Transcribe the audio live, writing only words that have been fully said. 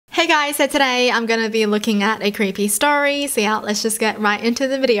Hey guys, so today I'm going to be looking at a creepy story, so yeah, let's just get right into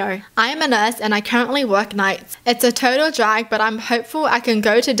the video. I am a nurse and I currently work nights. It's a total drag, but I'm hopeful I can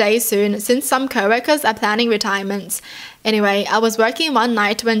go to days soon since some co-workers are planning retirements. Anyway, I was working one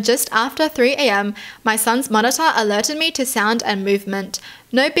night when just after 3 AM, my son's monitor alerted me to sound and movement.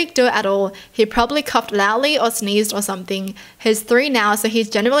 No big deal at all. He probably coughed loudly or sneezed or something. He's 3 now, so he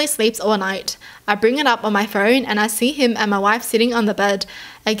generally sleeps all night. I bring it up on my phone and I see him and my wife sitting on the bed.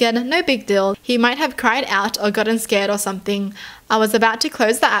 Again, no big deal. He might have cried out or gotten scared or something. I was about to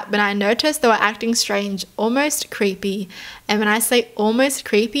close the app when I noticed they were acting strange, almost creepy. And when I say almost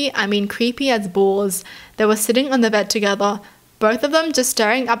creepy, I mean creepy as balls. They were sitting on the bed together, both of them just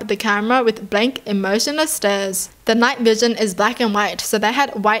staring up at the camera with blank, emotionless stares. The night vision is black and white, so they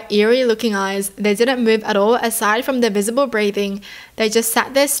had white, eerie looking eyes. They didn't move at all aside from their visible breathing. They just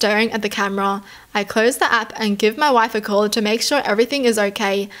sat there staring at the camera. I close the app and give my wife a call to make sure everything is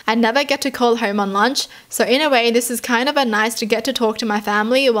okay. I never get to call home on lunch, so in a way this is kind of a nice to get to talk to my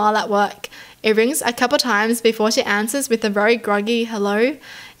family while at work. It rings a couple times before she answers with a very groggy hello.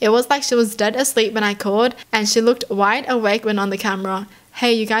 It was like she was dead asleep when I called, and she looked wide awake when on the camera.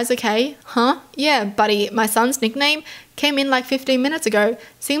 Hey, you guys okay? Huh? Yeah, buddy, my son's nickname came in like 15 minutes ago.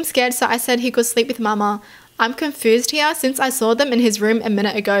 Seemed scared, so I said he could sleep with mama. I'm confused here since I saw them in his room a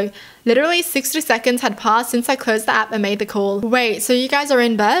minute ago. Literally 60 seconds had passed since I closed the app and made the call. Wait, so you guys are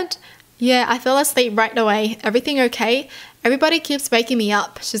in bed? Yeah, I fell asleep right away. Everything okay? Everybody keeps waking me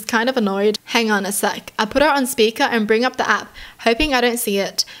up. She's kind of annoyed. Hang on a sec. I put her on speaker and bring up the app, hoping I don't see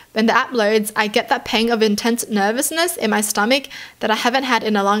it. When the app loads, I get that pang of intense nervousness in my stomach that I haven't had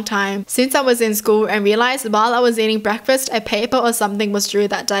in a long time since I was in school, and realized while I was eating breakfast a paper or something was due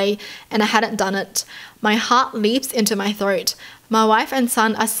that day and I hadn't done it. My heart leaps into my throat. My wife and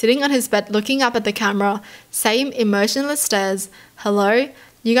son are sitting on his bed looking up at the camera. Same emotionless stares. Hello?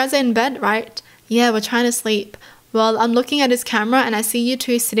 You guys are in bed, right? Yeah, we're trying to sleep. Well, I'm looking at his camera and I see you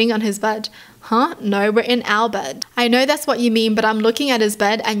two sitting on his bed. Huh? No, we're in our bed. I know that's what you mean, but I'm looking at his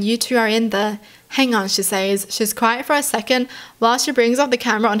bed and you two are in there. Hang on, she says. She's quiet for a second while she brings up the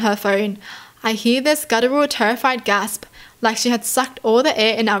camera on her phone. I hear this guttural, terrified gasp, like she had sucked all the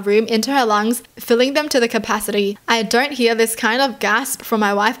air in our room into her lungs, filling them to the capacity. I don't hear this kind of gasp from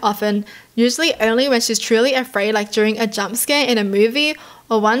my wife often, usually only when she's truly afraid, like during a jump scare in a movie,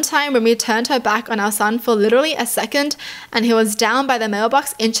 or one time when we turned her back on our son for literally a second and he was down by the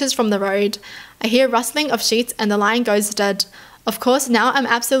mailbox inches from the road. I hear rustling of sheets and the line goes dead. Of course, now I'm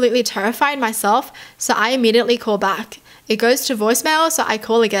absolutely terrified myself, so I immediately call back. It goes to voicemail, so I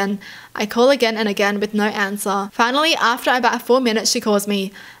call again. I call again and again with no answer. Finally, after about 4 minutes, she calls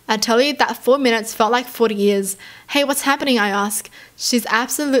me. I tell you that 4 minutes felt like 40 years. Hey, what's happening? I ask. She's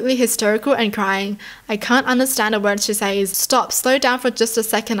absolutely hysterical and crying. I can't understand a word she says. Stop, slow down for just a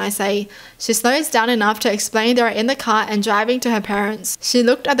second, I say. She slows down enough to explain they are in the car and driving to her parents. She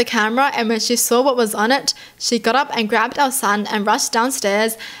looked at the camera, and when she saw what was on it, she got up and grabbed our son and rushed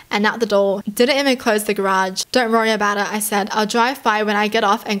downstairs and out the door. Didn't even close the garage. Don't worry about it, I said. I'll drive by when I get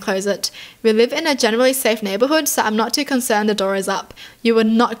off and close it. We live in a generally safe neighborhood, so I'm not too concerned the door is up. You would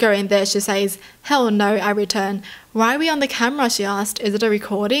not go in there, she says. Hell no, I return. Why are we on the camera, she asked. Is it a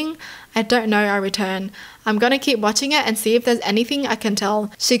recording? I don't know, I return. I'm gonna keep watching it and see if there's anything I can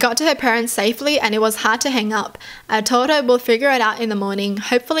tell. She got to her parents safely and it was hard to hang up. I told her we'll figure it out in the morning,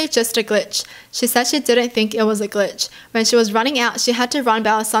 hopefully just a glitch. She said she didn't think it was a glitch. When she was running out, she had to run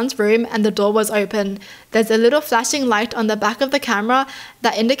by our son's room and the door was open. There's a little flashing light on the back of the camera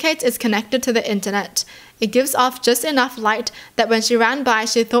that indicates it's connected to the internet. It gives off just enough light that when she ran by,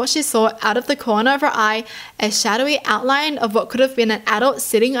 she thought she saw out of the corner of her eye a shadowy outline of what could have been an adult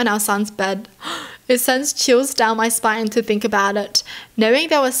sitting on our son's bed. It sends chills down my spine to think about it. Knowing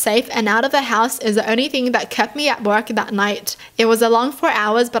they were safe and out of the house is the only thing that kept me at work that night. It was a long 4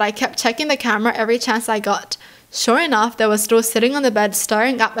 hours, but I kept checking the camera every chance I got. Sure enough, they were still sitting on the bed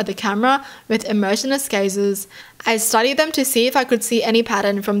staring up at the camera with emotionless gazes. I studied them to see if I could see any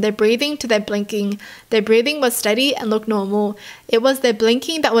pattern from their breathing to their blinking. Their breathing was steady and looked normal. It was their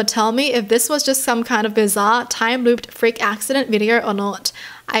blinking that would tell me if this was just some kind of bizarre, time-looped freak accident video or not.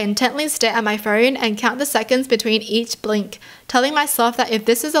 I intently stare at my phone and count the seconds between each blink, telling myself that if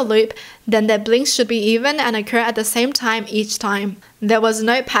this is a loop, then their blinks should be even and occur at the same time each time. There was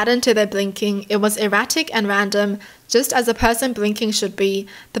no pattern to their blinking. It was erratic and random. just as a person blinking should be.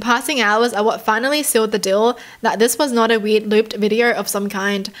 The passing hours are what finally sealed the deal that this was not a weird looped video of some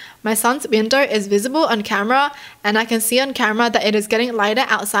kind. My son's window is visible on camera, and I can see on camera that it is getting lighter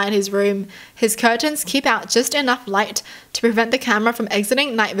outside his room. His curtains keep out just enough light to prevent the camera from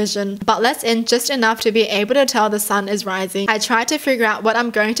exiting night vision, but lets in just enough to be able to tell the sun is rising. I try to figure out what I'm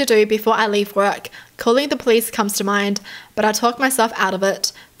going to do before I leave work. Calling the police comes to mind, but I talk myself out of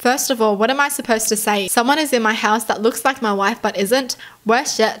it. First of all, what am I supposed to say? Someone is in my house that looks like my wife but isn't?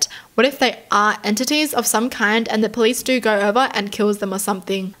 Worse yet, what if they are entities of some kind and the police do go over and kills them or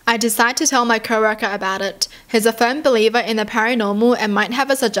something? I decide to tell my coworker about it. He's a firm believer in the paranormal and might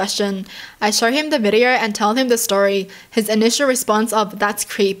have a suggestion. I show him the video and tell him the story. His initial response of "that's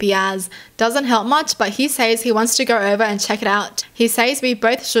creepy as" doesn't help much, but he says he wants to go over and check it out. He says we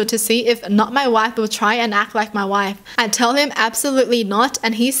both should to see if not my wife will try and act like my wife. I tell him absolutely not,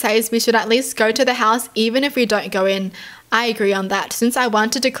 and he says we should at least go to the house even if we don't go in. I agree on that, since I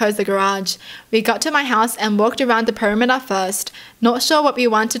wanted to close the garage. We got to my house and walked around the perimeter first. Not sure what we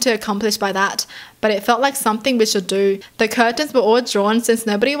wanted to accomplish by that, but it felt like something we should do. The curtains were all drawn since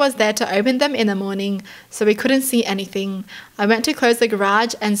nobody was there to open them in the morning, so we couldn't see anything. I went to close the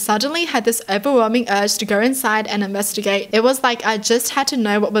garage and suddenly had this overwhelming urge to go inside and investigate. It was like I just had to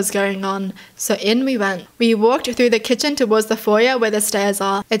know what was going on, so in we went. We walked through the kitchen towards the foyer where the stairs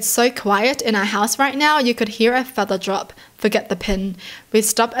are. It's so quiet in our house right now, you could hear a feather drop. Forget the pin. We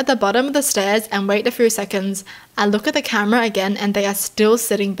stop at the bottom of the stairs and wait a few seconds. I look at the camera again and they are still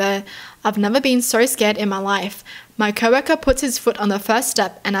sitting there. I've never been so scared in my life. My coworker puts his foot on the first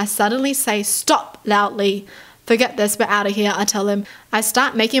step and I suddenly say "stop" loudly. Forget this, we're out of here, I tell him. I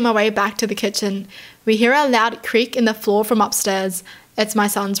start making my way back to the kitchen. We hear a loud creak in the floor from upstairs. It's my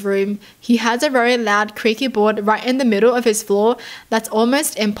son's room. He has a very loud creaky board right in the middle of his floor that's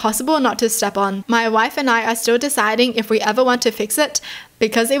almost impossible not to step on. My wife and I are still deciding if we ever want to fix it,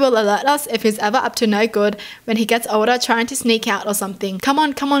 because it will alert us if he's ever up to no good when he gets older trying to sneak out or something. Come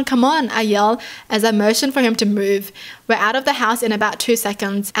on, come on, come on, I yell as I motion for him to move. We're out of the house in about 2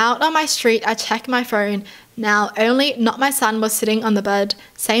 seconds. Out on my street, I check my phone. Now, only not my son was sitting on the bed.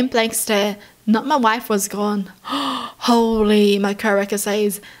 Same blank stare. Not my wife was gone. Holy, my coworker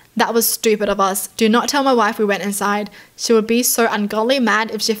says. That was stupid of us. Do not tell my wife we went inside. She would be so ungodly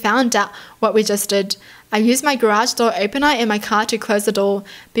mad if she found out what we just did. I use my garage door opener in my car to close the door.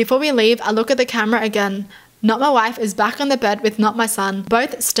 Before we leave, I look at the camera again. Not my wife is back on the bed with not my son,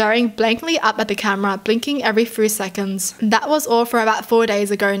 both staring blankly up at the camera, blinking every few seconds. That was all for about 4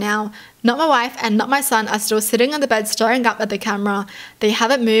 days ago now. Not my wife and not my son are still sitting on the bed staring up at the camera. They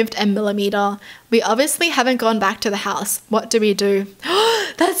haven't moved a millimeter. We obviously haven't gone back to the house. What do we do?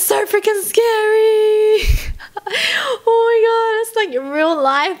 That's so freaking scary! Oh my god, it's like real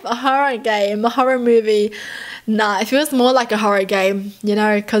life, a horror game, a horror movie. Nah, it feels more like a horror game, you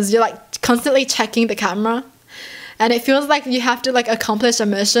know, because you're like constantly checking the camera. And it feels like you have to like accomplish a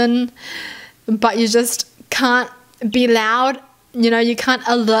mission, but you just can't be loud. You know, you can't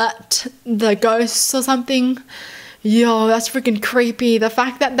alert the ghosts or something. Yo, that's freaking creepy. The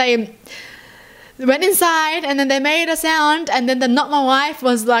fact that they went inside and then they made a sound and then the not my wife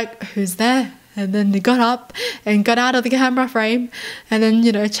was like, who's there? And then they got up and got out of the camera frame and then,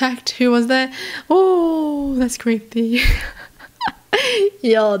 you know, checked who was there. Oh, that's creepy.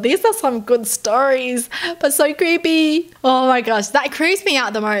 Yo, these are some good stories, but so creepy. Oh my gosh, that creeps me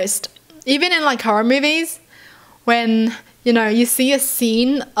out the most. Even in like horror movies, when, you know, you see a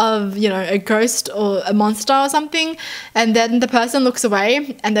scene of, you know, a ghost or a monster or something, and then the person looks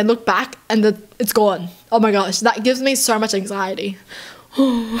away and they look back and it's gone. Oh my gosh, that gives me so much anxiety.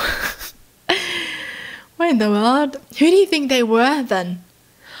 What in the world? Who do you think they were then?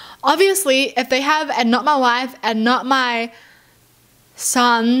 Obviously, if they have and not my wife and not my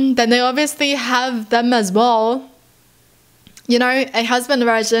son, then they obviously have them as well. You know, a husband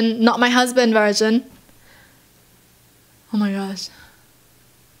version, not my husband version. Oh my gosh.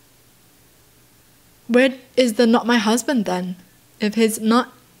 Where is the not my husband then? If he's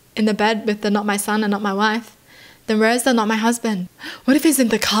not in the bed with the not my son and not my wife, then where's the not my husband? What if he's in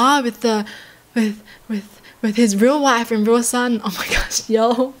the car with the with his real wife and real son? Oh my gosh,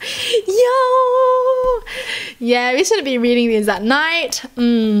 yo. Yeah, we shouldn't be reading these at night.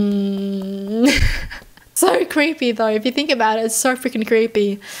 So creepy though. If you think about it, it's so freaking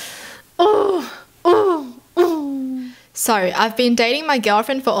creepy. So, I've been dating my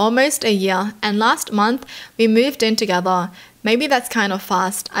girlfriend for almost a year, and last month we moved in together. Maybe that's kind of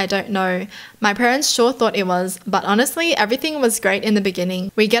fast, I don't know. My parents sure thought it was, but honestly, everything was great in the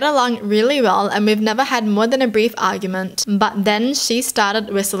beginning. We get along really well and we've never had more than a brief argument. But then she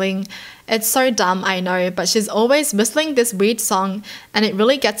started whistling. It's so dumb, I know, but she's always whistling this weird song and it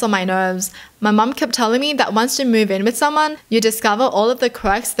really gets on my nerves. My mum kept telling me that once you move in with someone, you discover all of the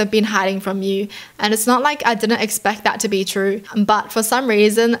quirks they've been hiding from you. And it's not like I didn't expect that to be true. But for some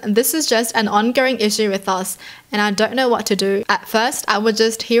reason, this is just an ongoing issue with us, and I don't know what to do. At first, I would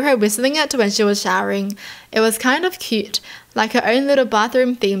just hear her whistling it when she was showering. It was kind of cute, like her own little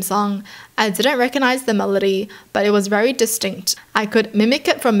bathroom theme song. I didn't recognize the melody, but it was very distinct. I could mimic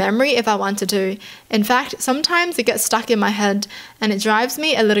it from memory if I wanted to. In fact, sometimes it gets stuck in my head, and it drives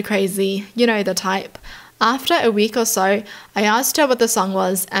me a little crazy. You know the type. After a week or so, I asked her what the song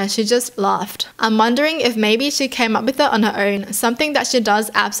was, and she just laughed. I'm wondering if maybe she came up with it on her own, something that she does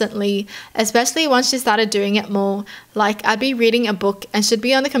absently, especially once she started doing it more. Like, I'd be reading a book and she'd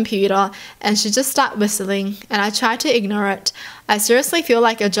be on the computer and she'd just start whistling, and I tried to ignore it. I seriously feel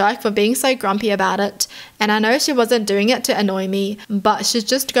like a jerk for being so grumpy about it, and I know she wasn't doing it to annoy me, but she'd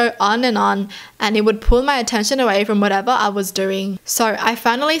just go on and it would pull my attention away from whatever I was doing. So I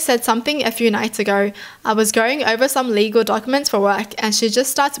finally said something a few nights ago. I was going over some legal documents for work and she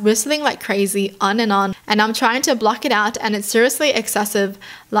just starts whistling like crazy on, and I'm trying to block it out and it's seriously excessive.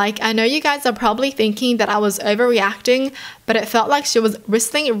 Like, I know you guys are probably thinking that I was overreacting, but it felt like she was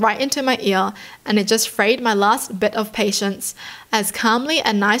whistling right into my ear, and it just frayed my last bit of patience. As calmly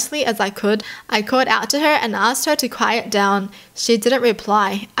and nicely as I could, I called out to her and asked her to quiet down. She didn't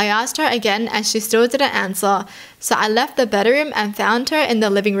reply. I asked her again and she still didn't answer. So I left the bedroom and found her in the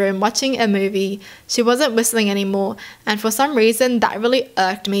living room watching a movie. She wasn't whistling anymore, and for some reason that really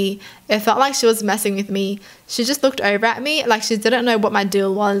irked me. It felt like she was messing with me. She just looked over at me like she didn't know what my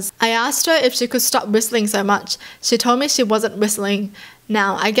deal was. I asked her if she could stop whistling so much. She told me she wasn't whistling.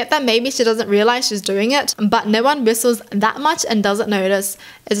 Now, I get that maybe she doesn't realize she's doing it, but no one whistles that much and doesn't notice.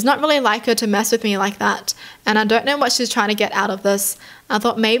 It's not really like her to mess with me like that, and I don't know what she's trying to get out of this. I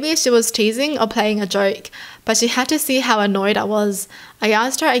thought maybe she was teasing or playing a joke, but she had to see how annoyed I was. I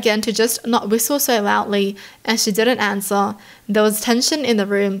asked her again to just not whistle so loudly, and she didn't answer. There was tension in the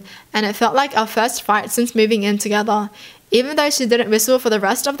room, and it felt like our first fight since moving in together. Even though she didn't whistle for the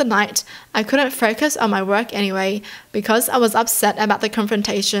rest of the night, I couldn't focus on my work anyway, because I was upset about the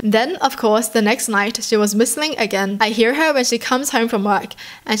confrontation. Then, of course, the next night, she was whistling again. I hear her when she comes home from work,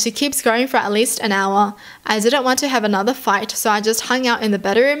 and she keeps going for at least an hour. I didn't want to have another fight, so I just hung out in the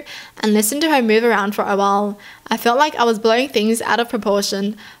bedroom and listened to her move around for a while. I felt like I was blowing things out of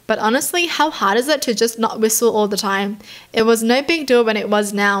proportion, but honestly, how hard is it to just not whistle all the time? It was no big deal when it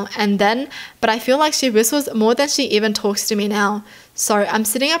was now and then, but I feel like she whistles more than she even talks to me now. So I'm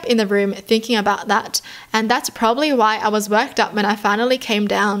sitting up in the room thinking about that, and that's probably why I was worked up when I finally came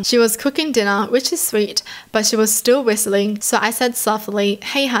down. She was cooking dinner, which is sweet, but she was still whistling, so I said softly,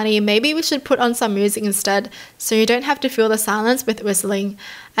 "Hey honey, maybe we should put on some music instead, so you don't have to fill the silence with whistling."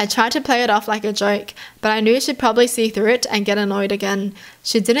 I tried to play it off like a joke, but I knew she'd probably see through it and get annoyed again.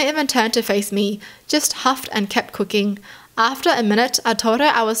 She didn't even turn to face me, just huffed and kept cooking. After a minute, I told her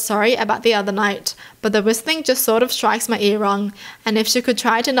I was sorry about the other night, but the whistling just sort of strikes my ear wrong, and if she could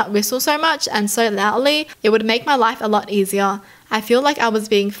try to not whistle so much and so loudly, it would make my life a lot easier. I feel like I was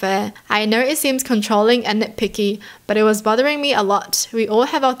being fair. I know it seems controlling and nitpicky, but it was bothering me a lot. We all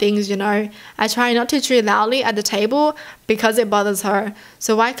have our things, you know. I try not to chew loudly at the table because it bothers her.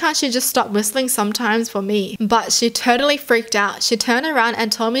 So why can't she just stop whistling sometimes for me? But she totally freaked out. She turned around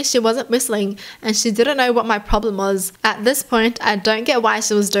and told me she wasn't whistling and she didn't know what my problem was. At this point, I don't get why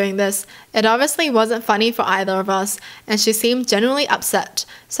she was doing this. It obviously wasn't funny for either of us, and she seemed genuinely upset.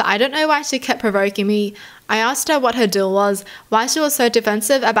 So I don't know why she kept provoking me. I asked her what her deal was, why she was so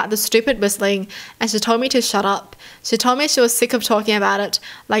defensive about the stupid whistling, and she told me to shut up. She told me she was sick of talking about it,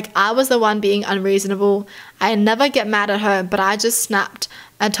 like I was the one being unreasonable. I never get mad at her, but I just snapped.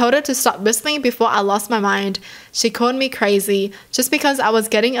 I told her to stop whistling before I lost my mind. She called me crazy, just because I was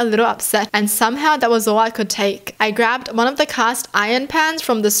getting a little upset, and somehow that was all I could take. I grabbed one of the cast iron pans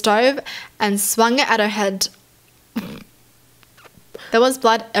from the stove and swung it at her head. There was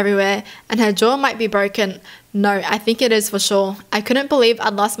blood everywhere, and her jaw might be broken. No, I think it is for sure. I couldn't believe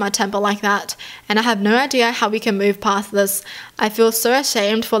I'd lost my temper like that, and I have no idea how we can move past this. I feel so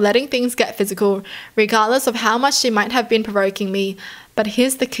ashamed for letting things get physical, regardless of how much she might have been provoking me. But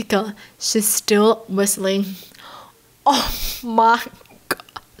here's the kicker, she's still whistling. Oh my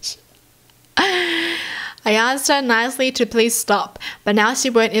gosh. I asked her nicely to please stop, but now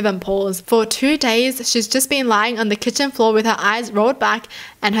she won't even pause. For 2 days, she's just been lying on the kitchen floor with her eyes rolled back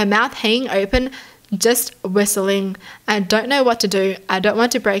and her mouth hanging open, just whistling. I don't know what to do. I don't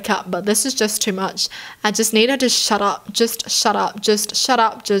want to break up, but this is just too much. I just need her to shut up. Just shut up. Just shut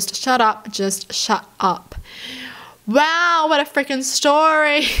up. Just shut up. Just shut up. Wow, what a freaking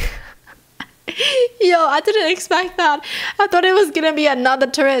story. Yo, I didn't expect that. I thought it was gonna be another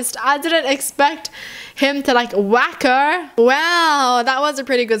twist. I didn't expect him to like whack her. Wow, that was a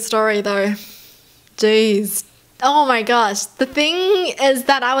pretty good story though. Jeez. Oh my gosh. The thing is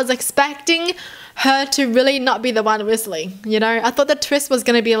that I was expecting her to really not be the one whistling, you know? I thought the twist was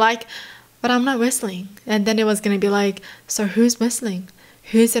gonna be like, but I'm not whistling. And then it was gonna be like, so who's whistling?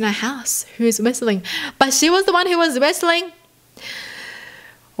 Who's in a house? Who's whistling? But she was the one who was whistling.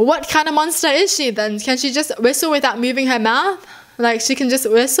 What kind of monster is she then? Can she just whistle without moving her mouth? Like she can just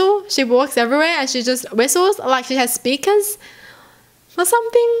whistle? She walks everywhere and she just whistles like she has speakers or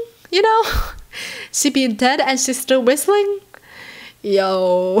something, you know? She'd be dead and she's still whistling?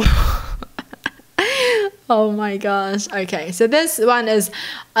 Yo. Oh my gosh. Okay, so this one is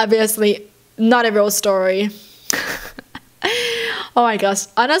obviously not a real story. Oh my gosh.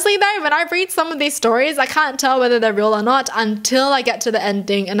 Honestly though, when I read some of these stories, I can't tell whether they're real or not until I get to the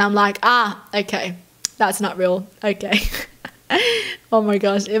ending and I'm like, ah, okay, that's not real. Okay. Oh my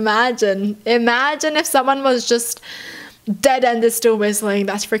gosh. Imagine if someone was just dead and is still whistling.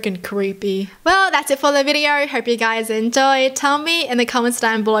 That's freaking creepy. Well, that's it for the video. Hope you guys enjoyed. Tell me in the comments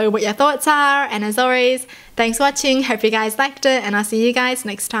down below what your thoughts are. And as always, thanks for watching. Hope you guys liked it and I'll see you guys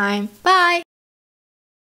next time. Bye.